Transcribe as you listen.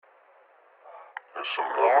It's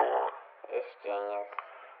another one. It's genius.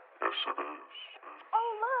 Yes, it is. Oh,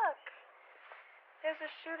 look. There's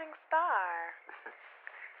a shooting star.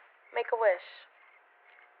 Make a wish.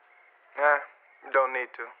 Nah, you don't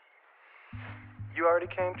need to. You already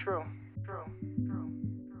came true.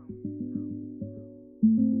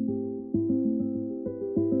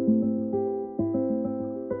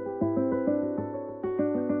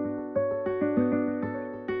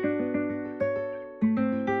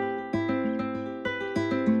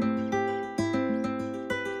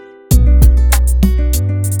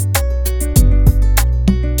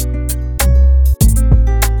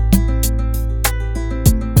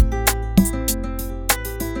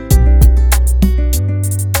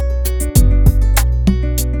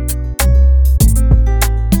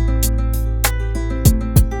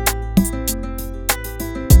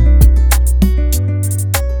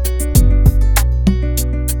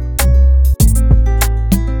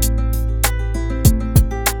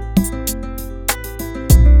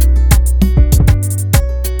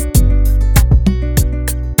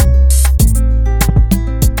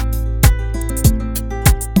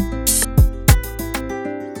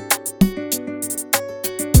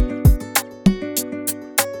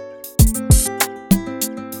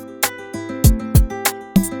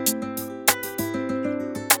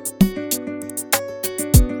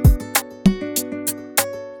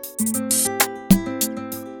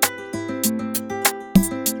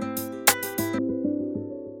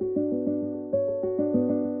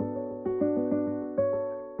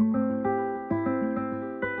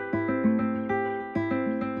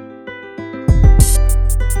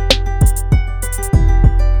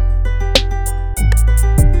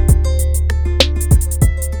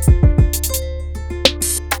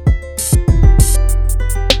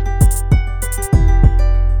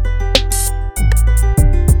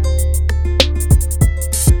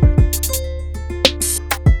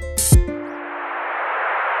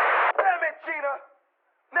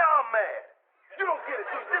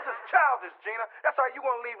 Gina. That's all right. You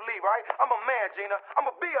want to leave, right? I'm a man, Gina. I'm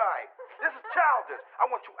going to be all right. This is childish. I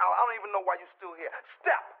want you out. I don't even know why you're still here.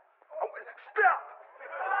 Step. Step.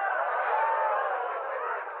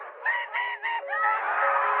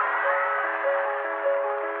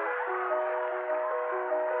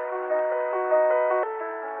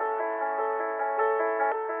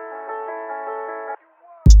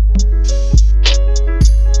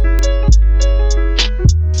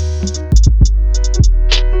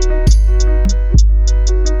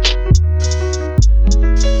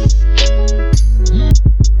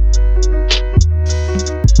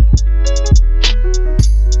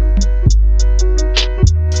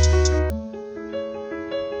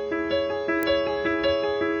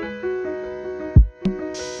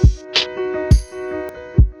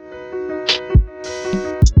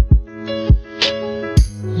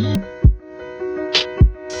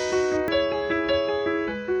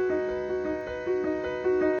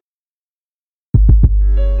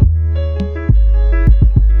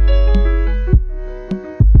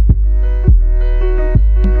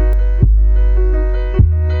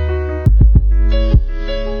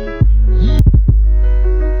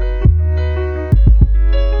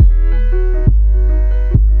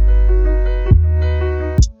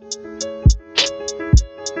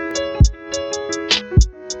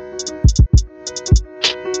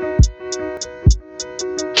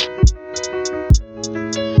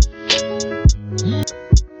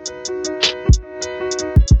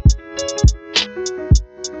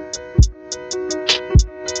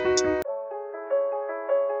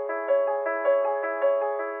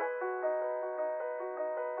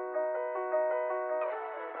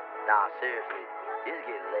 Nah, seriously, it's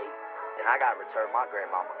getting late, and I gotta return my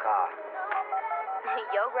grandmama car.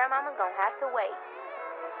 Your grandmama's gonna have to wait.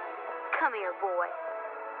 Come here, boy.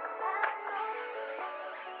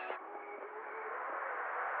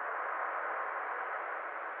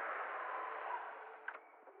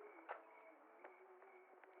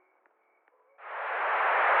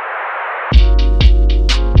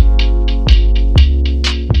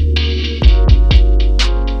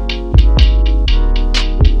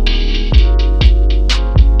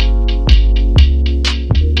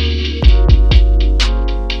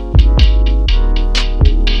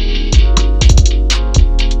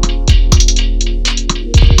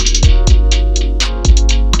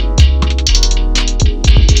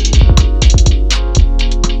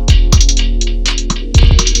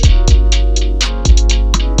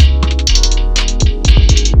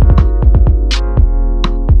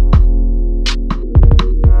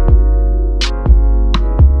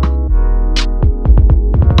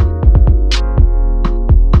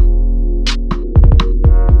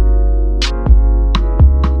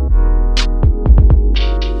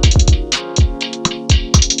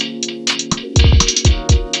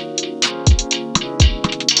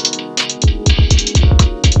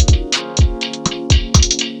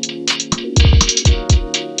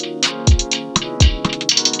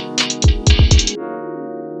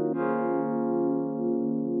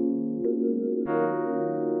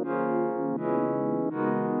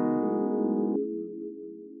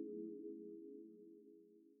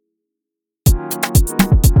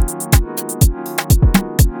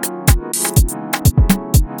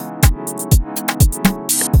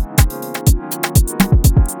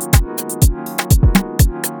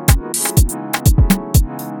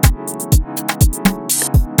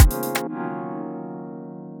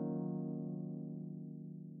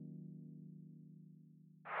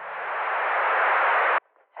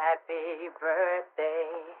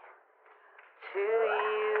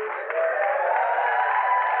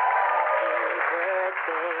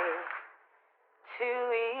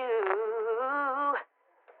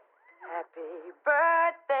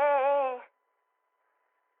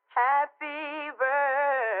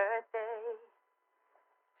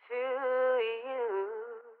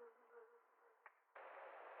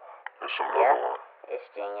 It's another one. It's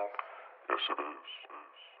genius. Yes, it is.